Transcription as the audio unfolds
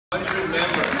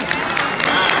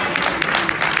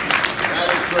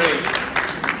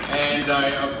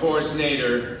of course,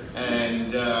 Nader, and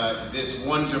this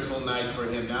wonderful night for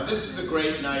him. Now, this is a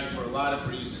great night for a lot of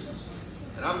reasons,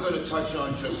 and I'm going to touch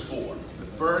on just four. The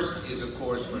first is, of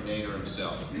course, for Nader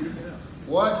himself.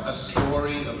 What a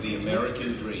story of the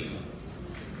American dream.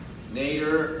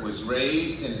 Nader was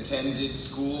raised and attended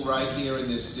school right here in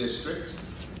this district.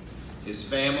 His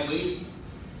family,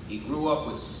 he grew up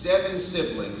with 7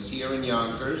 siblings here in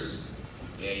Yonkers,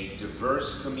 a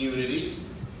diverse community,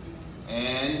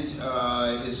 and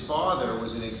his father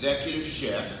was an executive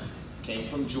chef, came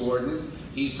from Jordan.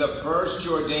 He's the first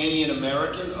Jordanian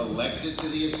American elected to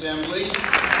the assembly. His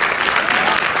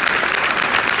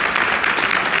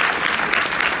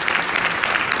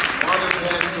father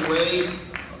passed away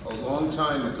a long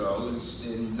time ago,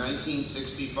 in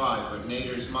 1965, but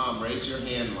Nader's mom, raise your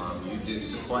hand, Mom, you did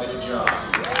quite a job.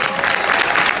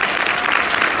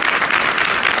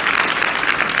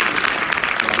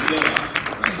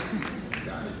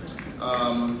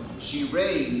 She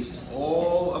raised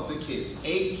all of the kids,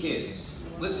 8 kids.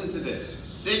 Listen to this,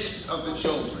 6 of the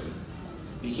children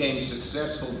became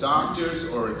successful doctors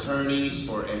or attorneys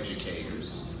or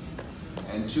educators,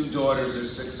 and 2 daughters are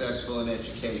successful in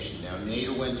education. Now,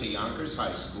 Nader went to Yonkers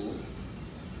High School,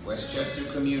 Westchester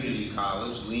Community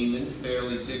College, Lehman,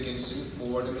 Fairleigh Dickinson,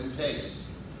 Fordham, and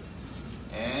Pace.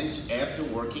 And after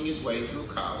working his way through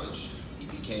college, he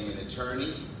became an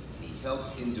attorney. He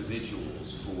helped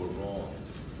individuals who were wronged.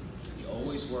 He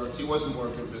always worked. He wasn't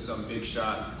working for some big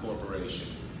shot corporation.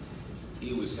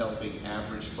 He was helping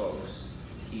average folks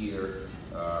here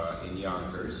in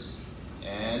Yonkers.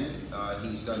 And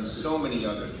he's done so many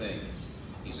other things.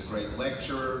 He's a great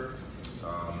lecturer.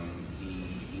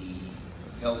 He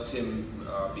helped him,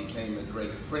 became a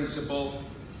great principal.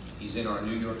 He's in our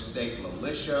New York State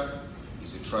militia.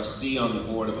 He's a trustee on the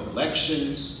Board of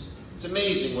Elections. It's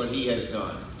amazing what he has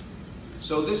done.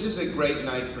 So this is a great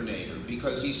night for Nader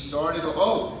because he started,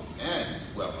 well,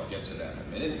 I'll get to that in a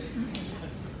minute.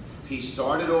 He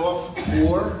started off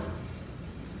poor,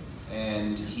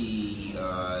 and he,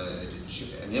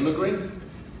 an immigrant.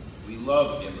 We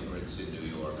love immigrants in New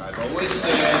York. I've always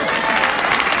said this,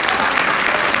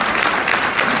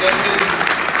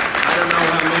 I don't know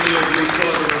how many of you saw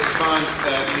the response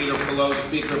that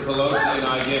Speaker Pelosi and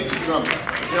I gave to Trump.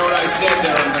 But you know what I said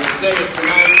there? I'm going to say it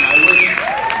tonight, and I wish.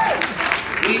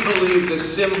 We believe the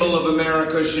symbol of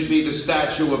America should be the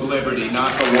Statue of Liberty,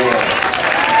 not the wall.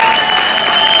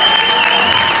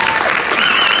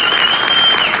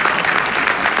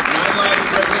 And I'd like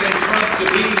President Trump to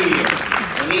be here.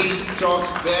 When he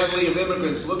talks badly of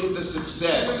immigrants, look at the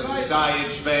success of the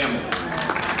Sayegh family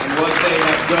and what they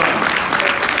have done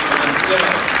for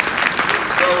themselves.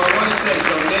 So I want to say,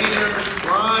 Nader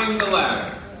climbed the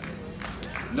ladder.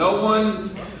 No one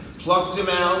plucked him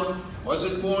out.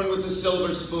 Wasn't born with a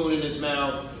silver spoon in his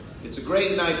mouth. It's a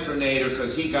great night for Nader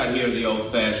because he got here the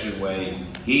old-fashioned way.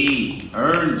 He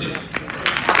earned it. And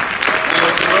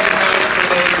it's a great night for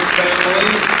Nader's family.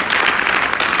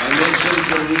 I mentioned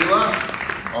Jamila.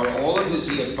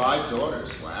 He had 5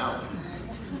 daughters. Wow.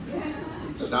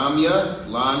 Samya,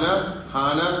 Lana,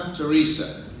 Hannah,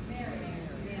 Teresa.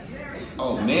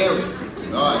 Oh, Mary.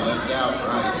 Oh, I left out.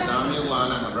 Right. Samya,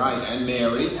 Lana, right, and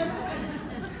Mary.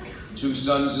 2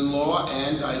 sons-in-law,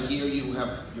 and I hear you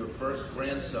have your first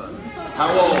grandson.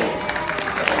 How old?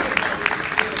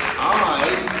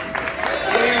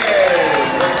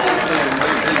 What's his name?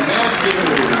 Matthew.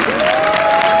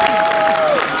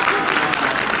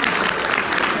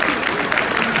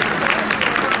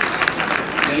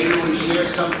 Maybe we share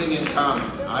something in common.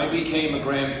 I became a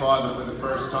grandfather for the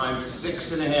first time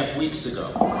 6.5 weeks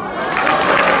ago.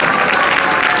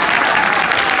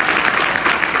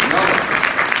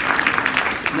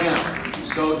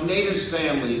 So Nader's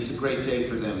family, it's a great day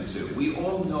for them too. We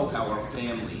all know how our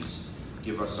families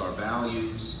give us our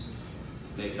values.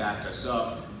 They back us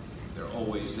up. They're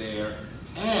always there.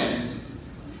 And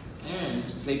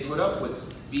they put up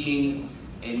with being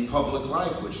in public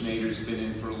life, which Nader's been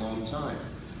in for a long time.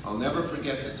 I'll never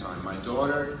forget the time. My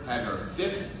daughter had her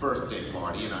 5th birthday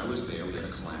party, and I was there. We had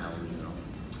a clown, you know.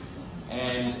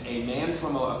 And a man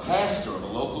from a pastor of a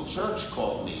local church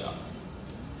called me up.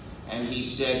 And he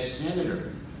said,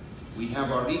 Senator, we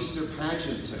have our Easter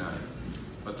pageant tonight,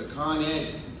 but the Con Ed,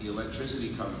 the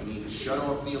electricity company, has shut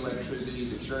off the electricity,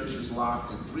 the church is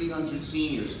locked, and 300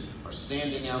 seniors are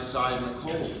standing outside in the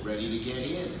cold, ready to get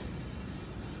in.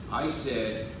 I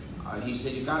said, he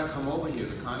said, you gotta come over here.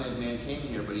 The Con Ed man came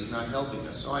here, but he's not helping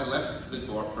us. So I left the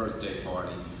birthday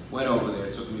party, went over there.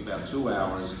 It took me about 2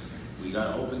 hours. We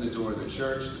got to open the door of the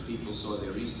church. The people saw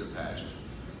their Easter pageant.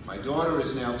 My daughter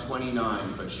is now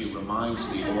 29, but she reminds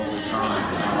me all the time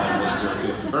how I missed her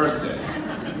 5th birthday.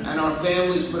 And our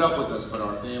families put up with us, but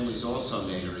our families also,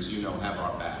 Nader, as you know, have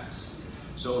our backs.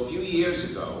 So a few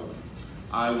years ago,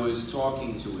 I was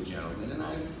talking to a gentleman, and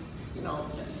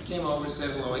he came over and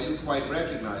said hello. I didn't quite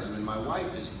recognize him, and my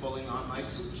wife is pulling on my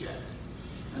suit jacket.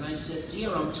 And I said, dear,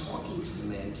 I'm talking to the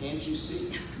man, can't you see?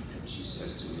 And she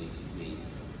says to me,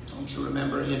 don't you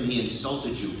remember him? He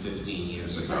insulted you 15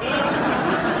 years ago.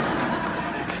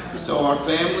 So our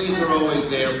families are always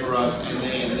there for us, and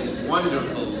they, in this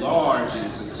wonderful, large,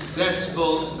 and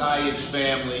successful Sayegh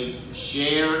family,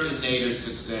 share in Nader's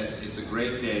success. It's a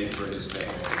great day for his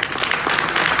family.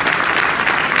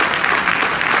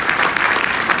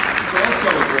 It's also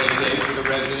a great day for the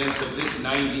residents of this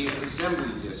 90th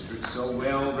Assembly District, so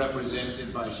well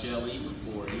represented by Shelley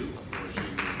before she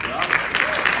moved up.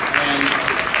 And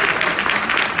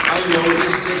I know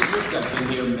this district. I've been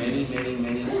here many, many,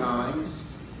 many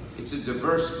times. It's a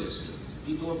diverse district.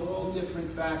 People of all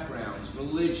different backgrounds,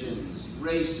 religions,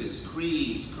 races,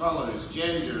 creeds, colors,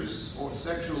 genders, or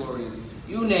sexual orientation,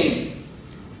 you name it.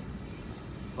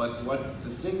 But the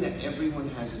thing that everyone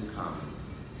has in common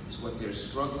is what they're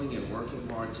struggling and working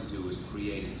hard to do is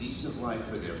create a decent life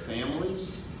for their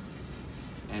families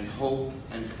and hope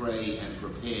and pray and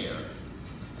prepare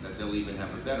that they'll even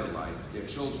have a better life. Their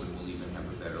children will even have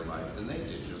a better life than they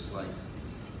did, just like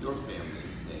your family,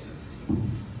 Nader.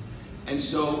 And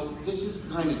so this is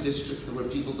the kind of district where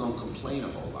people don't complain a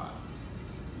whole lot.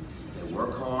 They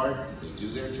work hard, they do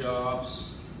their jobs,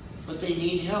 but they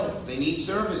need help, they need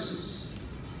services.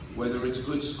 Whether it's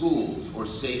good schools or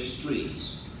safe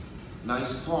streets,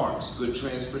 nice parks, good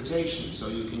transportation so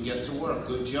you can get to work,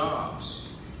 good jobs.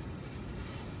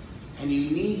 And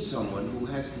you need someone who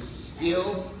has the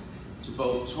skill to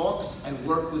both talk and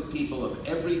work with people of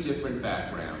every different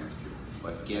background,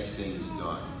 but get things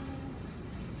done.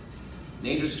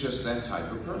 Nader's just that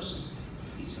type of person.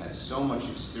 He's had so much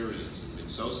experience and been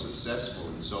so successful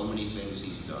in so many things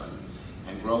he's done.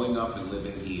 And growing up and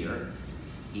living here,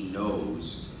 he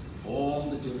knows all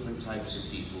the different types of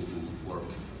people who work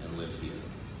and live here.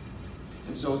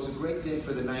 And so it's a great day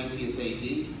for the 90th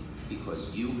AD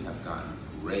because you have gotten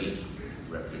great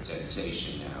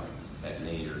representation now that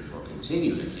Nader, or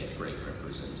continue to get great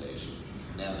representation,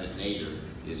 now that Nader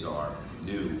is our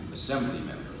new assembly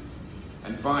member.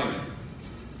 And finally,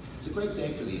 it's a great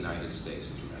day for the United States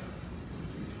of America.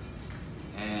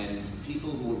 And people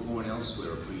who were born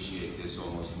elsewhere appreciate this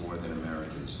almost more than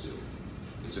Americans do.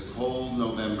 It's a cold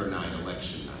November night,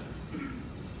 election night.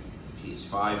 It's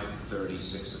 5:30,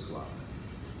 6 o'clock.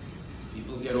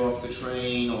 People get off the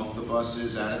train, off the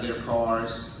buses, out of their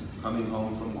cars, coming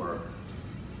home from work.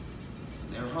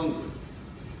 And they're hungry.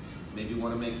 Maybe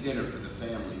want to make dinner for the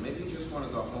family. Maybe you just want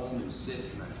to go home and sit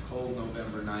in that cold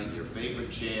November night in your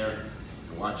favorite chair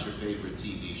and watch your favorite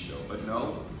TV show. But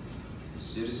no, the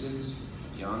citizens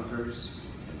of Yonkers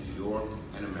and New York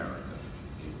and America,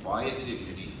 in quiet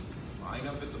dignity, line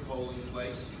up at the polling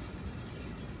place,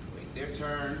 wait their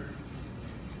turn,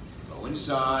 go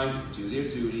inside, do their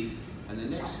duty, and the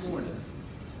next morning,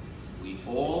 we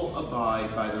all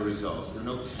abide by the results. There are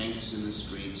no tanks in the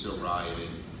streets or rioting.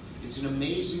 It's an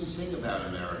amazing thing about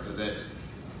America that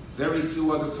very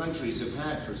few other countries have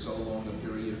had for so long a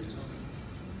period of time.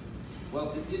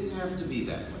 Well, it didn't have to be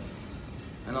that way.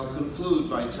 And I'll conclude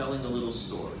by telling a little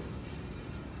story.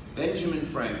 Benjamin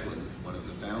Franklin, one of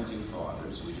the founding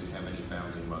fathers, we didn't have any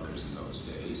founding mothers in those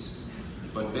days,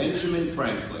 but Benjamin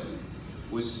Franklin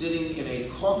was sitting in a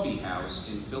coffee house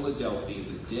in Philadelphia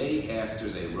the day after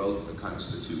they wrote the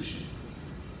Constitution.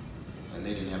 And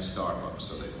they didn't have Starbucks,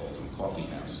 so they called them coffee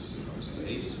houses in those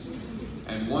days.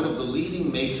 And one of the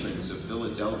leading matrons of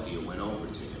Philadelphia went over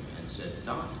to him and said,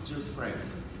 Dr.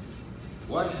 Franklin,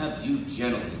 what have you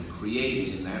gentlemen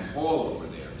created in that hall over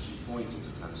there? And she pointed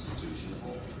to Constitution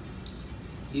Hall.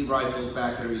 He rifled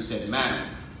back at her, he said, Madam,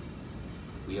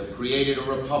 we have created a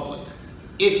republic,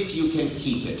 if you can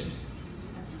keep it.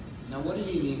 Now, what did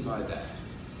he mean by that?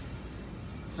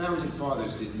 Founding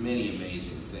fathers did many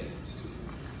amazing things.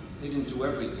 They didn't do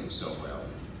everything so well.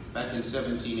 Back in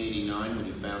 1789, when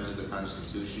you founded the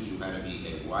Constitution, you had to be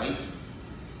a white,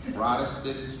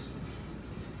 Protestant,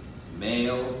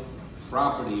 male,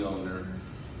 property owner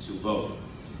to vote.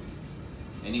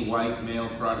 Any white, male,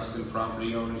 Protestant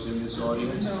property owners in this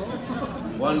audience? No.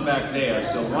 One back there,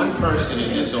 so one person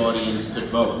in this audience could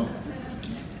vote.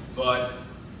 But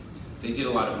they did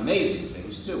a lot of amazing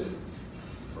things too,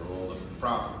 for all the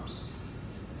problems.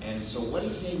 And so what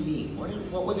did they mean?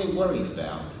 What were they worried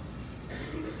about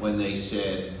when he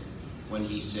said,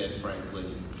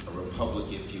 Franklin, a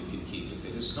republic if you can keep it? The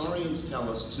historians tell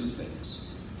us two things.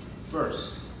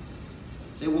 First,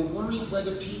 they were worried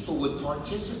whether people would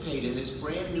participate in this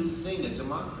brand new thing, a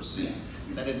democracy,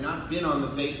 that had not been on the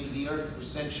face of the earth for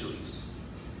centuries.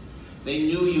 They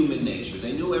knew human nature.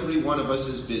 They knew every one of us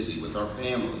is busy with our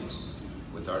families,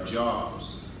 with our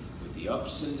jobs, with the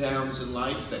ups and downs in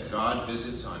life that God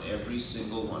visits on every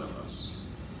single one of us.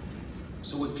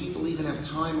 So would people even have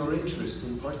time or interest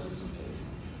in participating?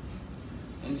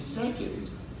 And second,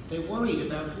 they worried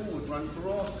about who would run for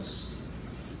office.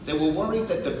 They were worried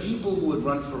that the people who would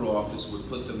run for office would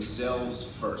put themselves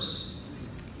first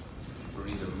for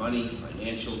either money,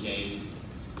 financial gain,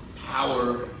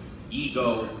 power,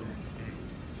 ego.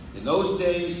 In those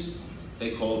days,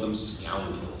 they called them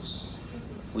scoundrels.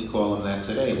 We call them that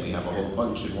today, and we have a whole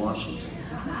bunch in Washington.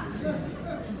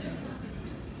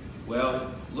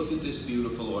 Well, look at this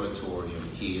beautiful auditorium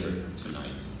here tonight.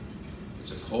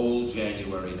 It's a cold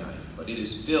January night, but it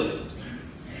is filled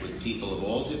with people of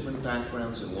all different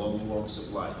backgrounds and all walks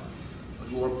of life, but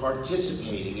who are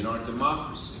participating in our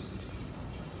democracy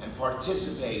and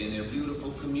participate in their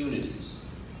beautiful communities.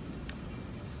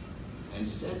 And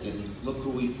second, look who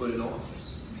we put in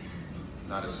office.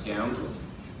 Not a scoundrel,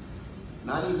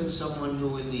 not even someone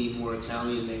who in the more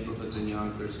Italian neighborhoods in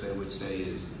Yonkers they would say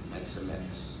is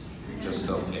mezza-mezz, just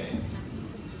okay.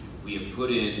 We have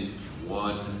put in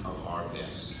one of our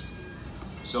best.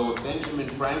 So if Benjamin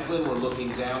Franklin were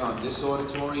looking down on this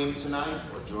auditorium tonight,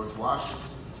 or George Washington,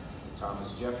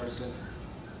 Thomas Jefferson,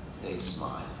 they'd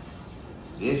smile.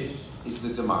 This is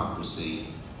the democracy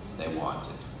they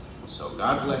wanted. So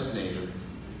God bless Nader,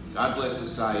 God bless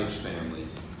the Sayegh family,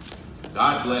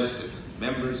 God bless the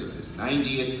members of this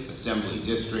 90th Assembly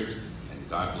District, and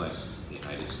God bless the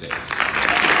United States.